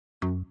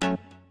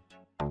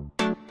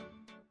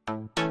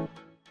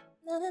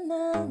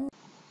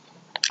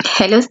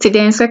Hello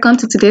students, welcome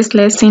to today's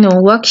lesson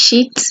on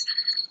worksheet.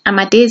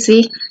 I'm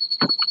Daisy.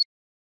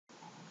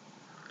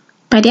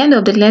 By the end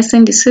of the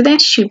lesson, the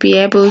students should be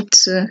able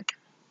to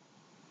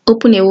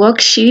open a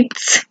worksheet,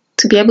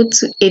 to be able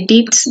to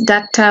edit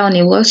data on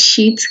a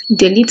worksheet,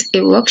 delete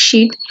a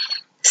worksheet,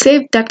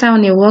 save data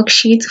on a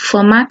worksheet,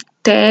 format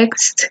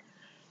text,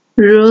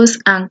 rows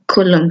and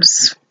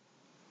columns.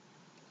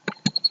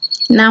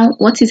 Now,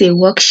 what is a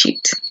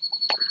worksheet?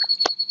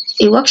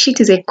 A worksheet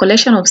is a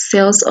collection of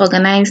cells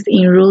organized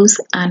in rows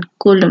and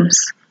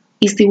columns.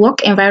 It's the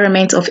work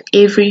environment of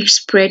every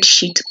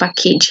spreadsheet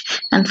package.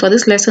 And for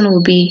this lesson,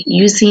 we'll be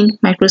using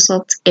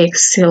Microsoft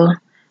Excel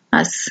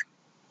as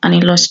an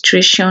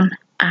illustration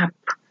app.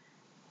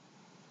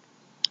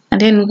 And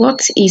then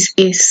what is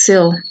a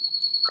cell?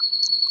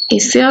 A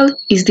cell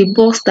is the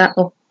box that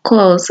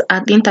occurs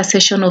at the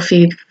intersection of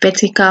a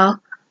vertical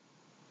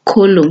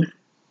column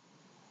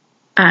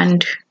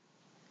and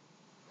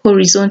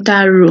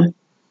horizontal row.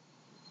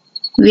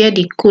 Where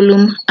the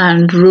column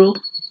and row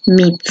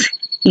meet,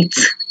 it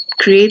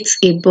creates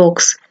a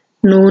box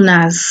known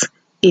as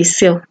a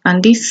cell,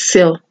 and this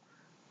cell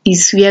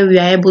is where we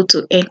are able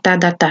to enter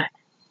data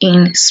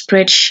in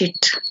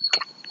spreadsheet.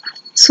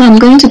 So I'm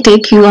going to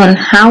take you on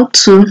how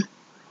to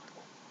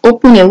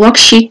open a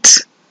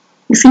worksheet.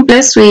 The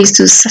simplest way is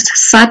to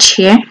search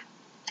here.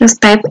 Just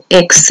type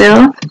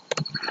Excel.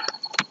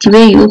 The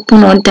way you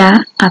open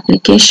other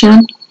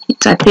application,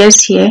 it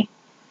appears here.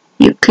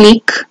 You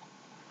click,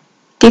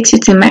 takes you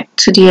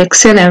to the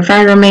Excel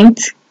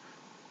environment.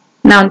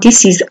 Now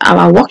this is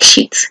our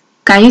worksheet.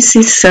 Can you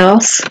see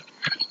cells?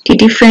 The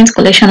different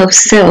collection of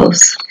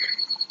cells.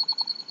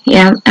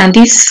 Yeah, and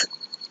this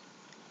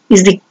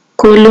is the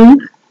column.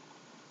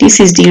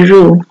 This is the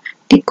row.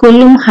 The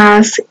column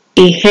has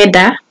a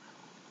header,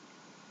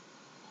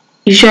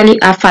 usually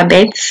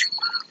alphabets,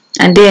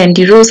 and then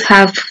the rows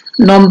have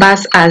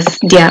numbers as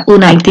their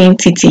own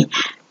identity.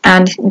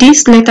 And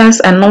these letters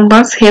and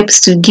numbers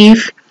helps to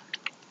give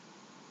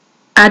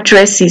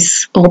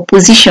addresses or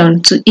position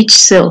to each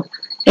cell.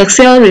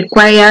 Excel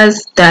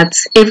requires that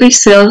every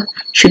cell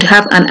should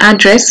have an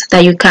address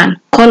that you can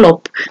call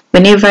up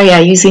whenever you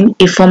are using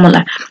a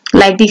formula.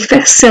 Like the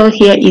first cell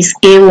here is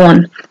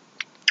A1.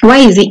 Why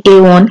is it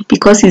A1?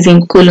 Because it's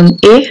in column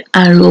A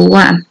and row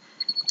 1.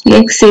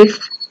 Let's say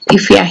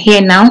if we are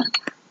here now,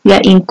 we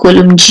are in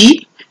column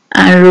G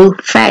and row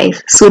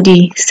 5. So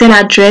the cell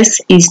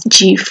address is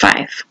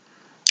G5.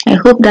 I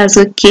hope that's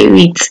okay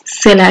with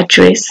cell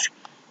address.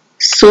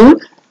 So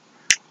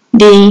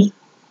the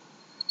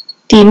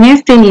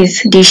next thing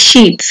is the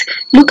sheets.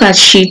 Look at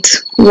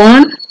sheet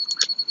 1,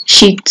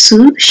 sheet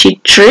 2,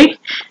 sheet 3.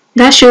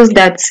 That shows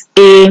that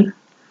a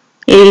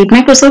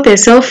Microsoft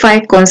Excel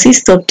file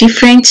consists of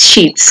different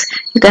sheets.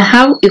 You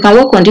can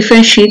work on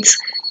different sheets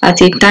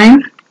at a time.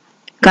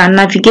 You can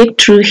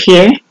navigate through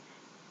here.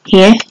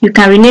 You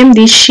can rename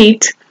this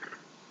sheet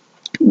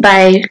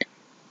by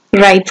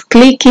right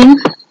clicking.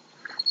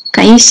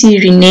 Can you see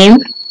rename?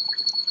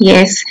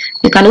 Yes.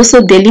 You can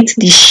also delete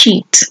the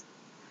sheet.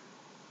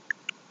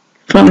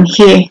 From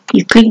here,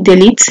 you click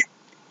delete.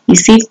 You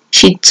see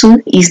sheet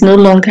 2 is no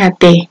longer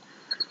there.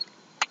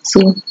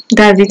 So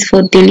that's it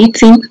for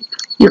deleting.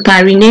 You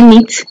can rename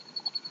it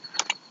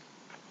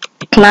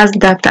class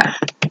data.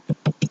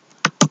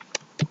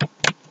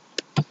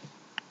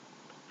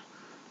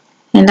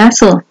 And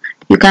that's all.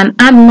 You can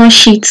add more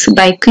sheets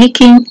by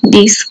clicking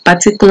this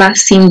particular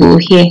symbol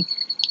here.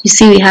 You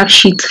see we have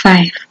sheet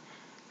 5.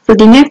 So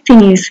the next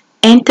thing is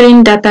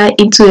entering data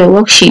into a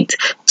worksheet.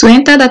 To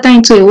enter data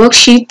into a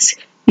worksheet,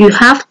 you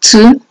have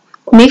to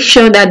make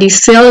sure that the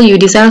cell you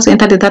desire to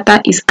enter the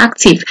data is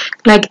active.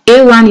 Like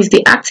A1 is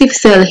the active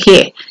cell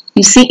here.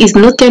 You see it's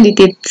noted with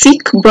a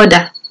thick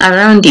border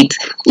around it.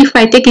 If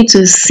I take it to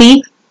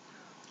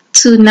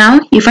C2 now,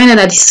 you find out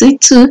that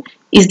C2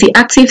 is the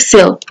active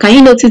cell. Can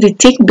you notice the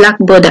thick black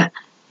border?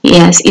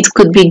 Yes, it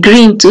could be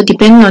green too,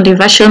 depending on the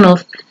version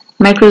of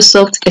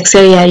Microsoft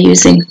Excel you are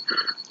using.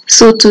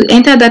 So to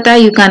enter data,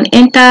 you can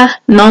enter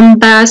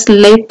numbers,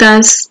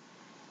 letters,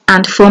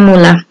 and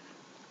formula.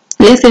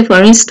 Let's say,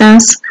 for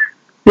instance,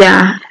 we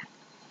are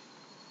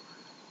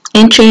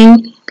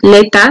entering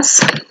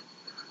letters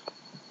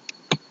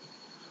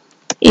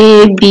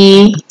A,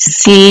 B,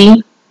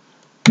 C,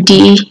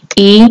 D,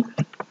 E,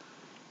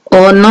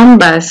 or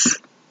numbers,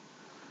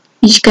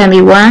 which can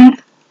be 1,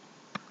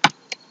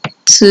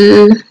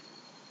 2,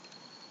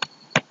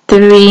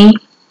 3,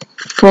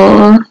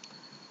 4,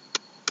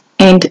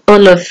 and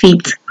all of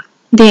it.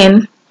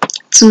 Then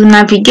to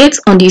navigate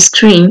on the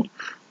screen,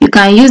 you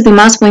can use the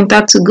mouse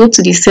pointer to go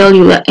to the cell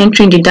you are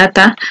entering the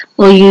data,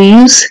 or you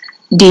use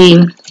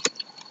the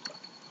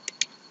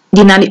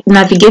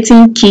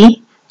navigating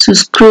key to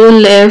scroll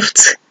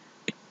left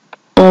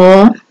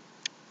or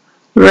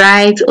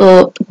right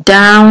or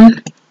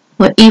down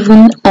or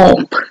even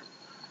up.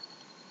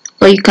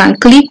 Or you can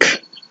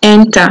click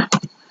enter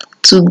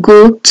to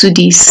go to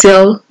the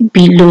cell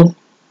below.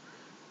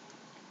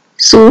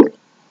 So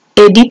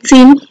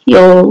editing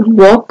your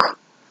work,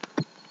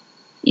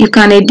 you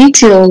can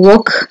edit your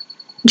work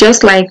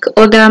just like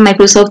other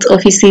Microsoft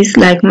Offices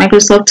like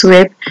Microsoft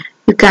Web,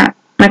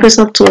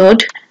 Microsoft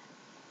Word,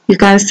 you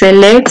can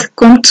select,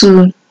 come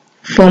to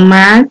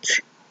format,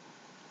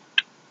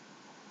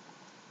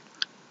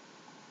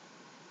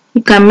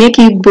 you can make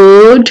it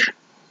bold.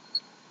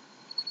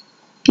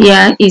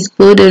 Yeah, it's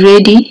bold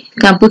already. You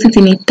can put it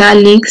in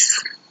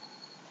italics,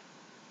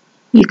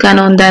 you can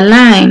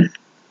underline,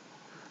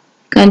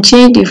 you can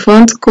change the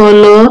font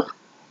color.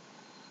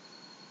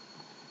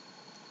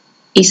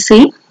 You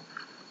see, you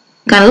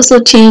can also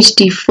change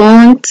the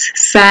font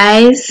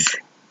size.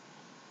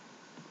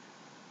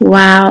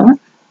 Wow,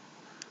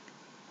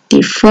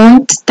 the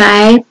font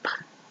type.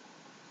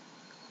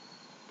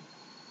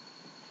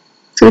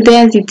 So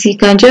there's it. You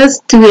can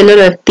just do a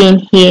lot of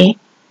things here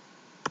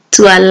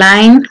to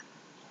align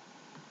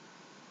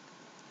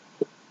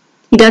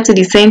either to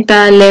the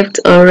center, left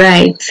or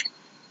right.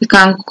 You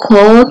can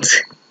cut,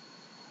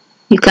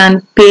 you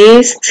can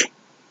paste,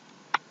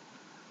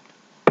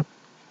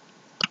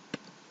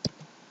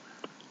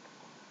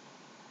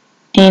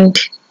 and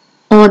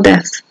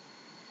others.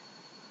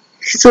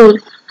 So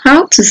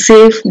how to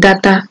save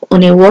data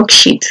on a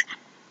worksheet?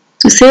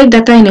 To save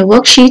data in a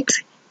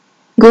worksheet,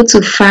 go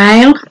to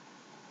File.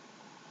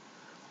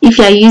 If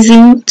you are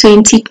using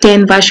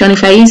 2010 version,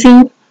 if you are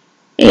using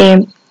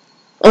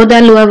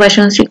other lower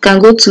versions, you can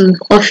go to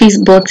Office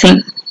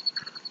button.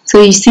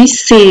 So you see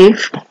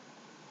Save,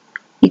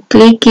 you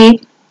click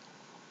it.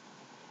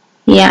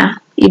 Yeah,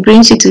 it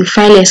brings you to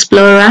File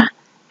Explorer.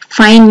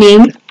 File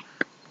name,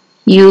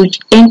 you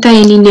enter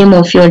any name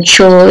of your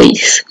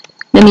choice.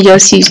 Let me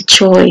just use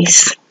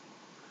choice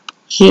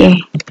here.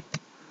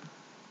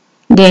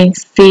 Then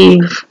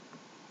save.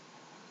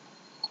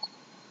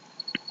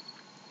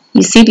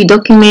 You see the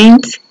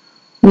document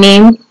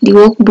name, the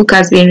workbook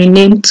has been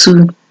renamed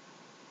to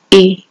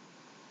a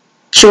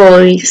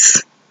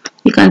choice.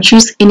 You can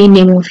choose any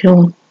name of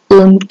your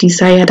own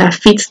desire that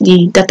fits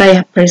the data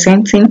you're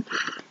presenting.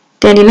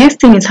 Then the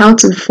next thing is how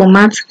to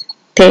format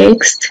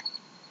text,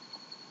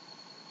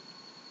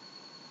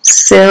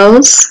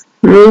 cells,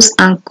 rows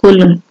and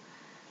column.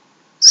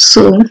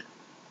 So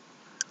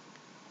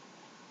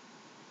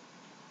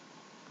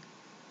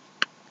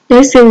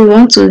let's say we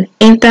want to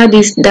enter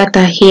this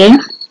data here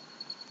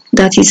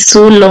that is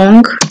so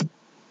long.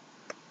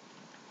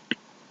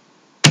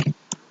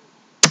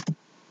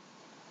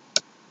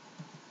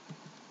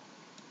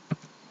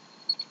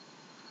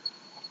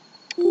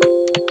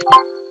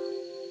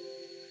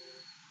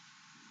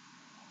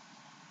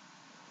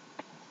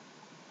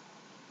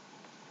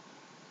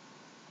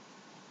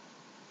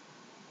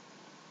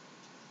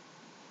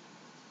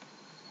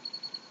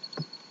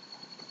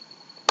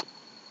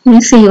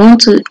 Let's say you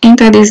want to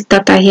enter this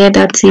data here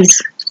that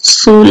is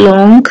so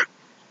long.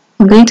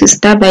 I'm going to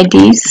start by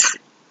this.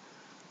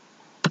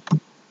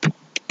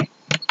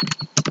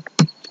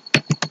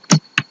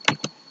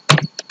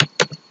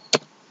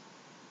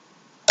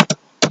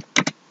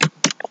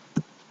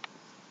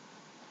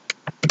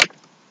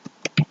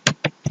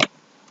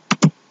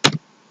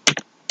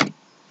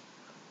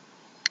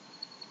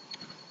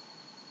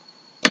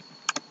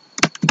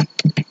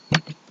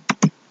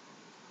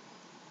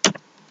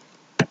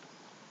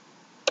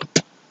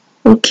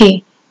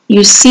 Okay,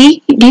 you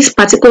see this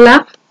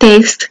particular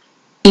text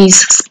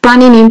is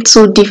spanning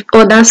into the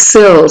other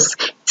cells.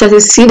 It has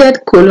a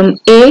seeded column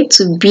A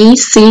to B,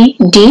 C,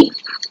 D,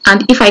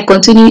 and if I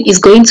continue, it's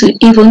going to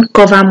even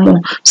cover more.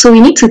 So we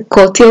need to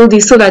curtail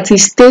this so that it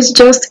stays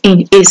just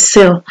in a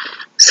cell.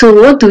 So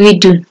what do we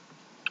do?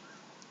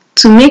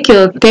 To make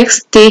your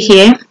text stay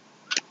here,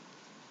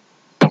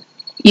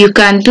 you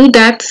can do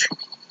that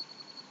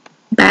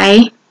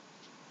by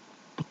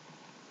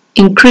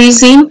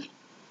increasing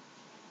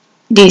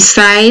the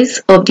size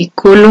of the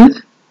column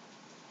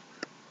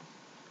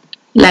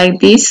like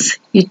this.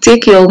 You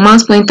take your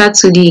mouse pointer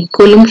to the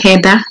column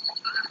header,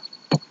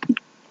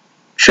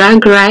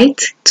 drag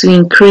right to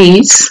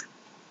increase,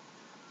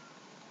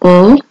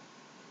 or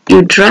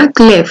you drag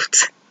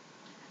left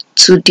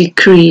to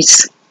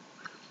decrease.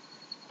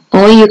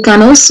 Or you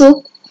can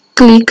also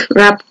click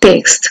wrap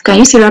text. Can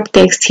you see wrap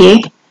text here?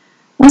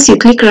 Once you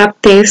click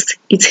wrap text,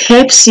 it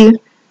helps you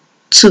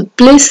to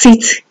place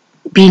it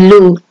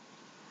below.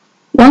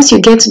 Once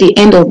you get to the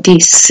end of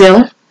this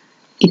cell,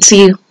 it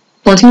will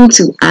continue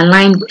to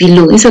align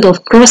below instead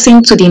of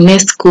crossing to the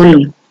next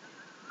column.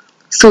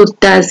 So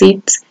that's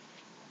it.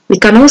 We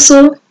can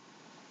also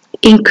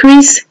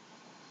increase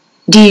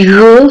the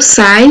row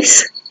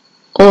size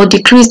or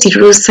decrease the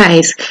row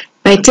size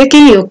by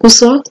taking your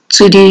cursor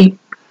to the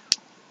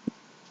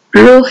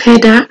row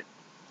header.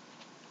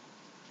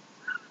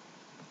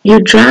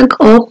 You drag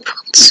up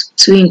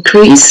to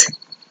increase.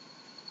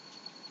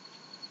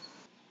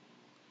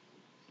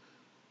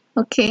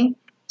 Okay,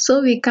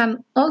 so we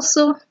can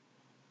also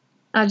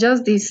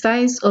adjust the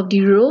size of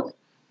the row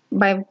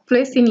by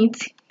placing it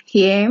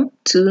here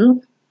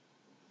to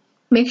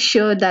make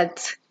sure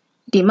that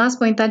the mouse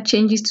pointer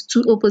changes to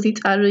two opposite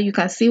arrows. You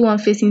can see one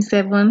facing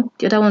 7,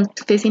 the other one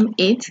facing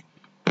 8.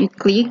 You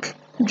click,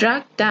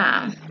 drag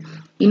down.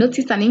 You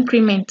notice an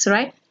increment,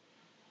 right?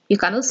 You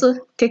can also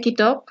take it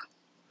up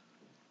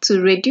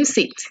to reduce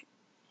it.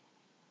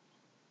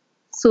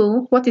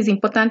 So what is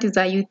important is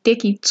that you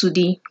take it to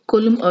the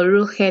column or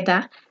row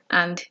header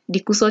and the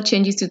cursor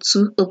changes to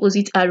two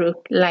opposite arrows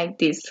like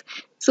this.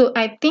 So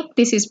I think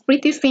this is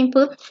pretty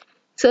simple.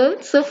 So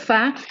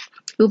far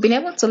we've been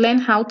able to learn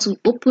how to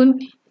open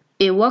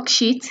a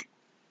worksheet,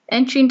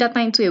 entering data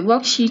into a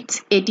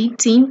worksheet,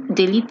 editing,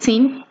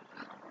 deleting,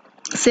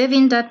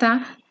 saving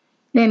data,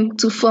 then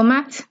to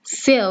format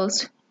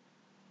cells,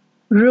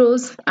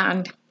 rows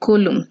and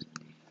column.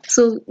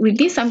 So with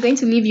this, I'm going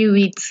to leave you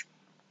with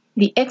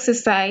the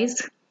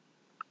exercise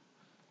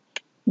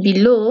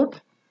below.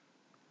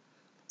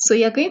 So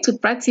you're going to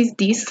practice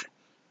this.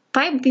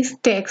 Type this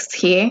text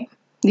here,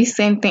 this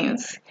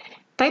sentence,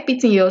 type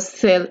it in your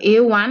cell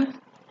A1.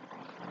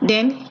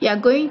 Then you're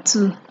going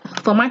to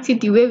format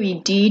it the way we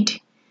did,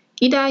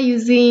 either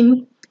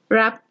using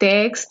wrap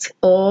text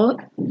or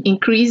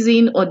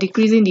increasing or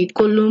decreasing the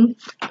column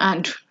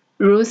and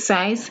row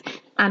size,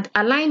 and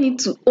align it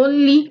to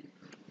only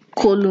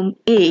column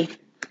A.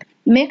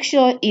 Make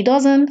sure it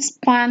doesn't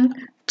span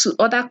to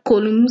other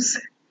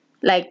columns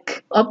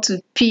like up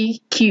to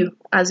PQ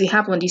as you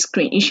have on the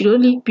screen. It should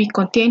only be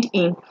contained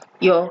in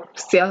your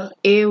cell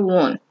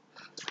A1.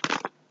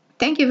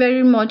 Thank you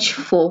very much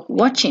for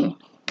watching.